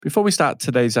Before we start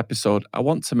today's episode, I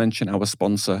want to mention our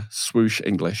sponsor, Swoosh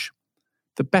English,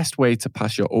 the best way to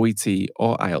pass your OET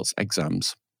or IELTS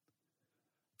exams.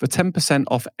 For 10%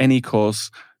 off any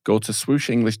course, go to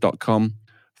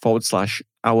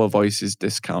swooshenglish.com/Our Voices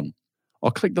discount, or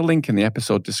click the link in the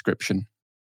episode description.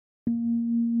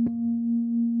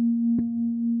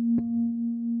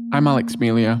 I'm Alex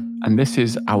Melia, and this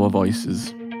is Our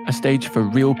Voices, a stage for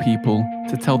real people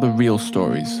to tell the real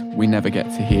stories we never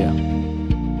get to hear.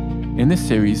 In this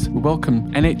series, we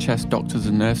welcome NHS doctors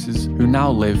and nurses who now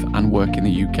live and work in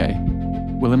the UK.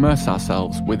 We'll immerse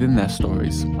ourselves within their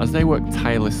stories as they work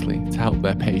tirelessly to help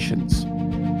their patients.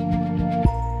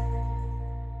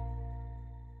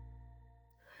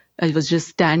 I was just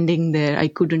standing there. I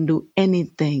couldn't do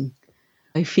anything.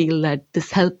 I feel that this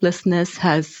helplessness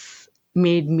has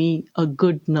made me a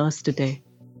good nurse today.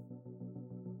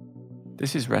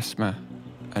 This is Resma,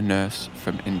 a nurse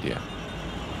from India.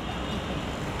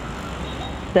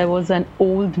 There was an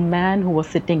old man who was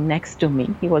sitting next to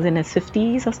me. He was in his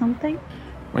 50s or something.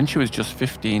 When she was just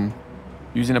 15,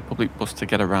 using a public bus to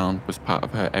get around was part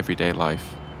of her everyday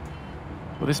life.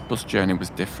 But this bus journey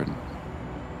was different.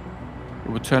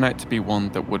 It would turn out to be one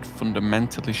that would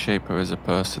fundamentally shape her as a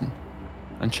person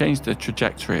and change the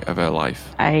trajectory of her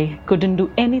life. I couldn't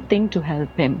do anything to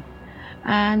help him.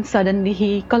 And suddenly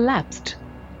he collapsed.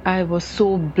 I was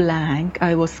so blank.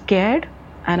 I was scared.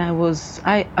 And I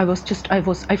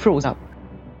froze up.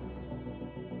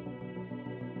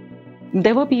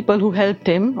 There were people who helped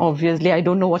him, obviously. I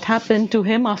don't know what happened to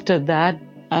him after that.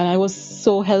 And I was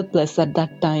so helpless at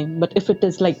that time. But if it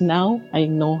is like now, I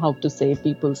know how to save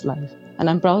people's life. And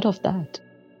I'm proud of that.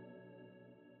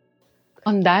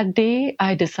 On that day,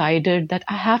 I decided that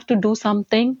I have to do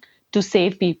something to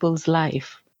save people's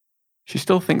life. She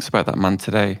still thinks about that man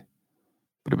today.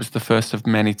 But it was the first of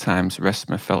many times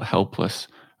Resma felt helpless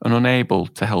and unable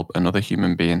to help another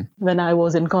human being. When I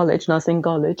was in college, nursing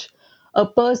college, a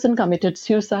person committed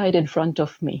suicide in front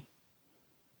of me.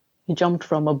 He jumped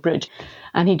from a bridge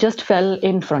and he just fell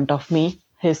in front of me.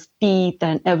 His teeth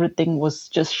and everything was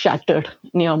just shattered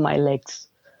near my legs.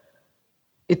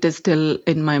 It is still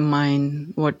in my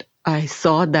mind what I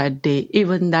saw that day.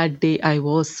 Even that day, I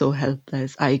was so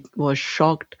helpless. I was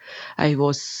shocked. I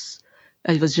was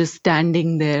just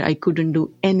standing there. I couldn't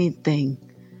do anything.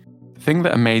 The thing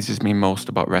that amazes me most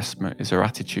about Resma is her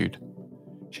attitude.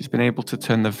 She's been able to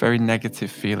turn the very negative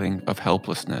feeling of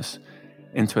helplessness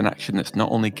into an action that's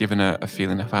not only given her a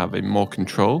feeling of having more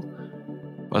control,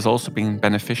 but has also been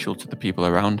beneficial to the people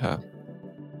around her.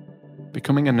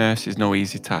 Becoming a nurse is no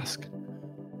easy task,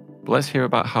 but let's hear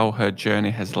about how her journey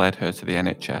has led her to the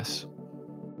NHS.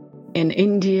 In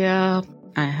India,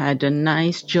 I had a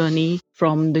nice journey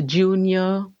from the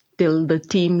junior till the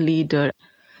team leader.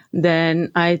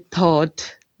 Then I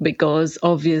thought, because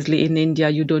obviously in India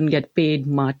you don't get paid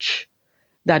much,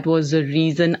 that was the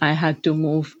reason I had to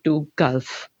move to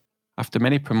Gulf. After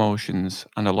many promotions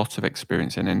and a lot of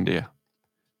experience in India,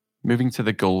 moving to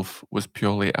the Gulf was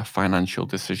purely a financial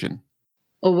decision.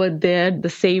 Over there, the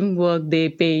same work, they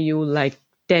pay you like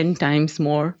 10 times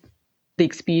more. The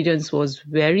experience was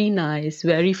very nice,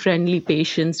 very friendly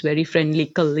patients, very friendly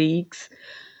colleagues.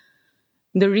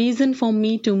 The reason for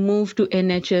me to move to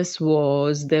NHS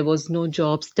was there was no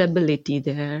job stability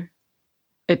there.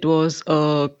 It was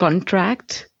a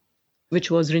contract which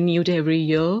was renewed every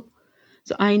year.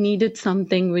 So I needed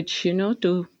something which,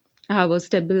 to have a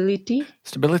stability.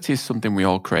 Stability is something we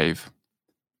all crave.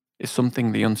 It's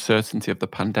something the uncertainty of the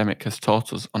pandemic has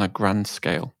taught us on a grand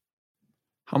scale.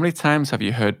 How many times have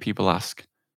you heard people ask,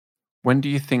 when do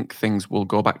you think things will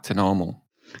go back to normal?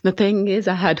 The thing is,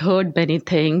 I had heard many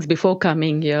things before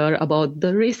coming here about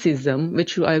the racism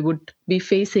which I would be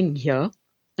facing here.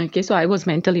 Okay, so I was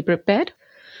mentally prepared.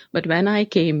 But when I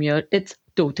came here, it's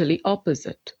totally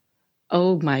opposite.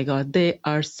 Oh my God, they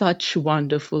are such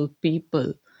wonderful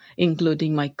people,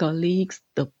 including my colleagues,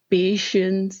 the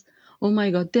patients. Oh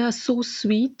my God, they are so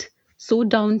sweet, so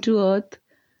down to earth,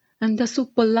 and they're so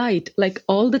polite. Like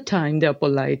all the time, they're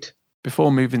polite.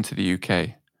 Before moving to the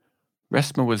UK,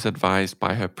 Resma was advised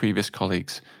by her previous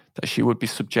colleagues that she would be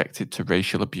subjected to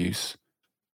racial abuse,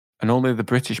 and only the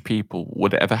British people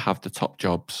would ever have the top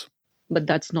jobs. But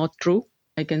that's not true.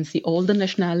 I can see all the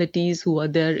nationalities who are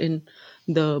there in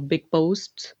the big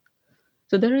posts.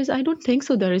 So I don't think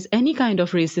so there is any kind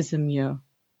of racism here.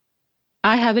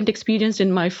 I haven't experienced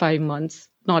in my 5 months,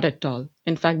 not at all.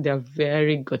 In fact, they're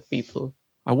very good people.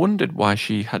 I wondered why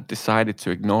she had decided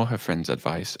to ignore her friend's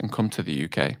advice and come to the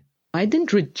UK. I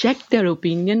didn't reject their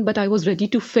opinion, but I was ready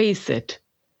to face it.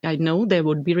 I know there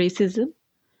would be racism.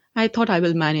 I thought I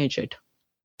will manage it.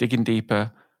 Digging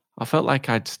deeper, I felt like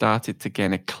I'd started to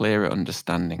gain a clearer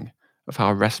understanding of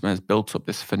how Resma has built up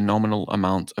this phenomenal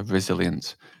amount of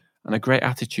resilience and a great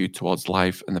attitude towards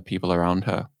life and the people around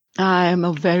her. I am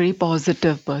a very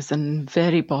positive person,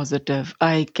 very positive.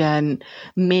 I can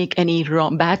make any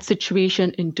bad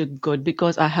situation into good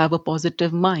because I have a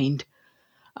positive mind.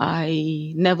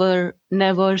 I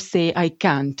never say I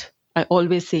can't. I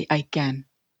always say I can.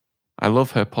 I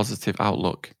love her positive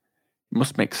outlook. It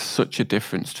must make such a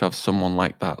difference to have someone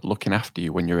like that looking after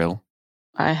you when you're ill.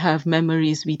 I have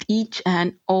memories with each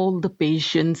and all the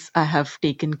patients I have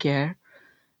taken care.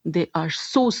 They are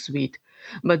so sweet.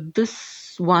 But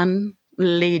this one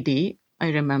lady, I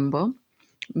remember,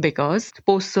 because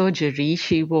post surgery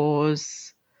she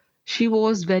was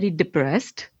very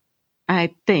depressed.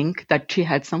 I think that she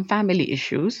had some family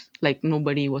issues, like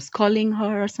nobody was calling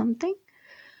her or something.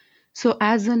 So,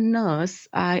 as a nurse,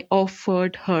 I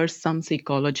offered her some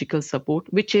psychological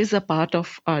support, which is a part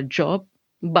of our job.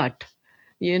 But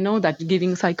you know that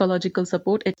giving psychological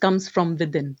support, it comes from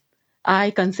within.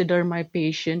 I consider my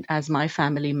patient as my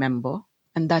family member,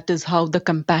 and that is how the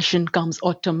compassion comes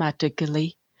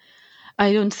automatically.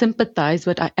 I don't sympathize,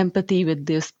 but I empathy with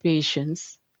these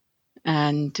patients.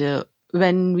 And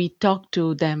when we talk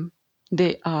to them,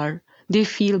 they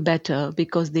feel better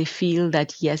because they feel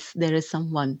that yes, there is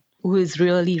someone who is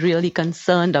really, really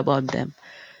concerned about them.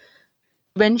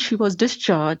 When she was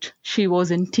discharged, she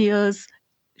was in tears.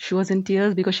 She was in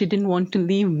tears because she didn't want to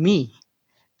leave me.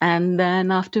 And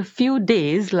then after a few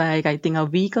days, like I think a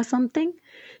week or something,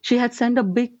 she had sent a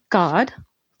big card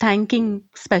thanking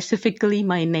specifically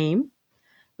my name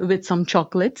with some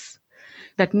chocolates.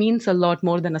 That means a lot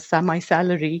more than my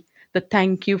salary. The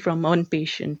thank you from one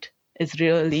patient is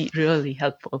really, really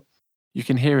helpful. You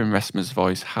can hear in Resma's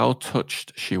voice how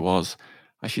touched she was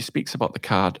as she speaks about the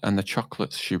card and the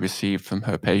chocolates she received from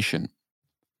her patient.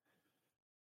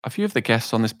 A few of the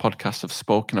guests on this podcast have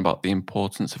spoken about the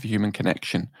importance of human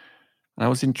connection, and I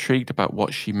was intrigued about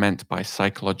what she meant by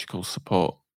psychological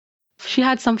support. She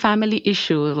had some family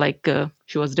issue, like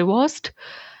she was divorced,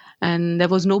 and there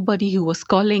was nobody who was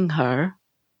calling her.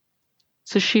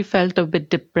 So she felt a bit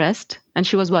depressed and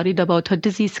she was worried about her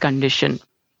disease condition.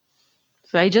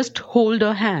 So I just hold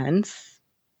her hands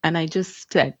and I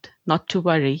just said, not to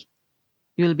worry,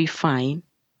 you'll be fine.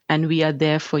 And we are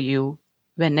there for you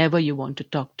whenever you want to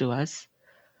talk to us.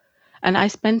 And I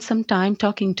spent some time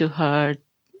talking to her,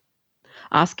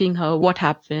 asking her what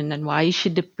happened and why is she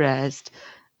depressed.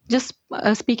 Just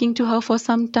speaking to her for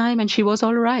some time, and she was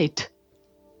all right.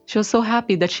 She was so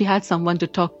happy that she had someone to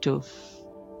talk to.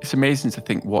 It's amazing to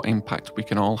think what impact we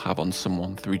can all have on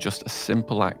someone through just a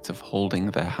simple act of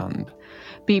holding their hand.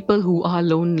 People who are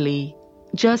lonely,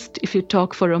 just if you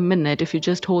talk for a minute, if you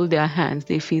just hold their hands,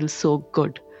 they feel so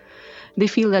good. They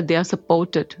feel that they are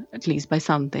supported, at least by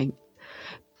something.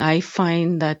 I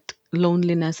find that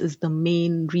loneliness is the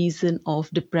main reason of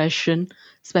depression,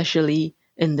 especially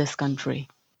in this country.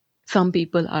 Some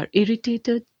people are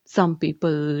irritated, some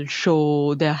people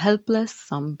show they're helpless,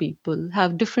 some people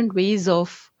have different ways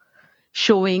of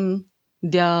showing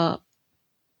their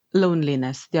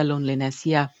loneliness.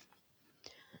 Yeah.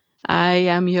 I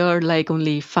am here like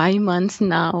only 5 months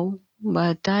now,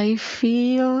 but I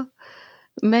feel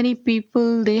many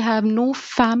people, they have no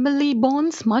family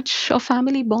bonds, much of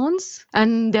family bonds,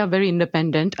 and they are very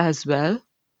independent as well.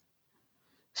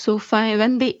 So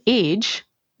when they age,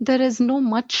 there is no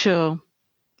much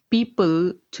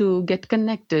people to get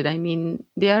connected. I mean,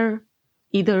 they are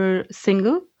either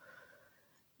single,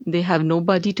 they have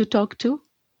nobody to talk to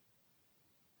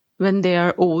when they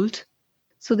are old.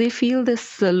 So they feel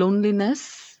this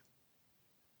loneliness,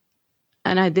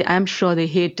 and I'm sure they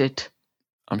hate it.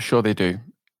 I'm sure they do.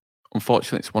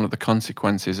 Unfortunately, it's one of the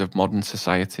consequences of modern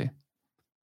society.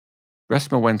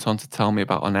 Resma went on to tell me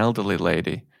about an elderly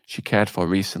lady she cared for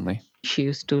recently. She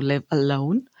used to live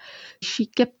alone. She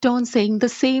kept on saying the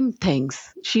same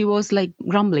things. She was like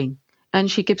grumbling.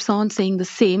 And she keeps on saying the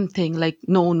same thing, like,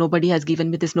 no, nobody has given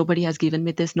me this, nobody has given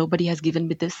me this, nobody has given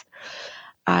me this.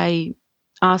 I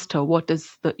asked her what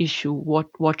is the issue,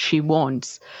 what she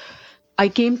wants. I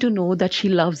came to know that she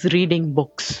loves reading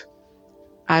books.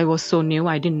 I was so new,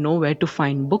 I didn't know where to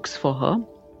find books for her.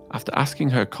 After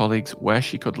asking her colleagues where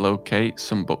she could locate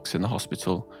some books in the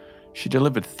hospital, she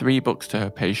delivered 3 books to her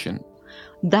patient.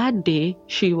 That day,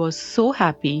 she was so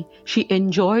happy. She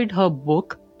enjoyed her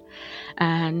book,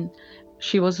 and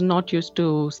she was not used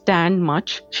to stand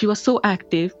much. She was so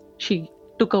active. She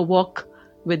took a walk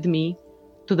with me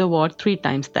to the ward 3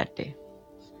 times that day.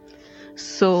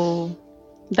 So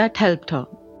that helped her.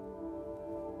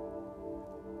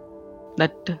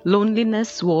 That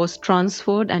loneliness was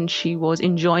transferred and she was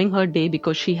enjoying her day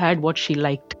because she had what she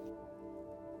liked.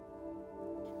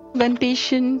 When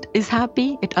patient is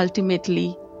happy, it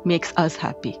ultimately makes us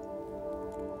happy.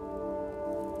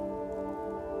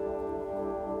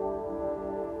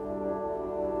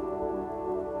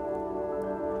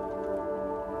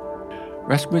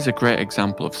 Resma is a great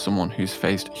example of someone who's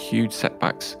faced huge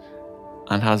setbacks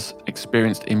and has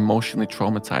experienced emotionally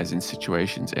traumatizing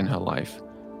situations in her life,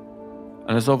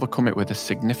 and has overcome it with a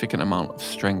significant amount of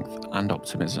strength and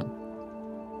optimism.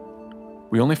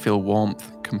 We only feel warmth,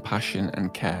 compassion,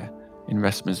 and care in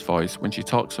Resma's voice when she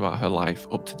talks about her life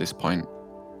up to this point.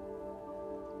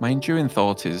 My enduring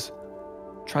thought is,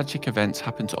 tragic events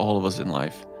happen to all of us in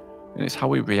life, and it's how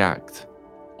we react,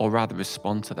 or rather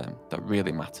respond to them, that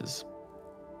really matters.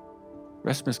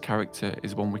 Resma's character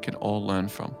is one we can all learn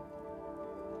from.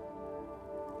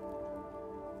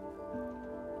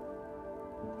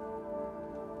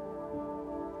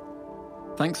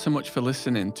 Thanks so much for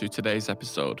listening to today's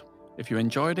episode. If you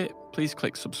enjoyed it, please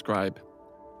click subscribe.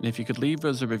 And if you could leave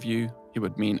us a review, it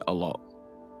would mean a lot.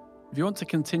 If you want to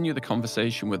continue the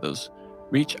conversation with us,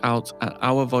 reach out at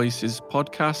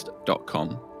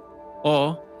ourvoicespodcast.com.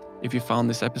 Or, if you found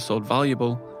this episode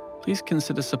valuable, please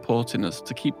consider supporting us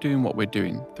to keep doing what we're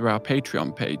doing through our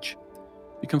Patreon page.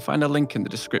 You can find a link in the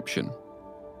description.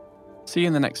 See you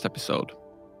in the next episode.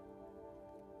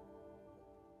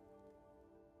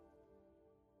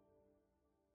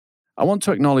 I want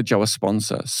to acknowledge our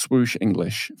sponsor, Swoosh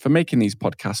English, for making these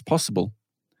podcasts possible.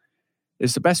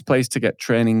 It's the best place to get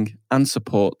training and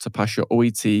support to pass your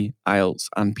OET, IELTS,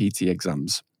 and PT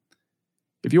exams.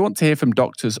 If you want to hear from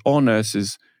doctors or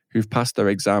nurses who've passed their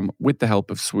exam with the help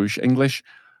of Swoosh English,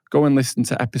 go and listen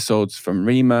to episodes from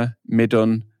Rima,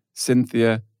 Midun,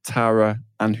 Cynthia, Tara,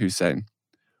 and Hussein.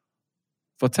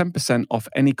 For 10% off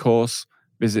any course,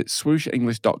 visit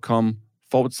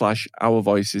swooshenglish.com/Our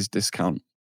Voices discount.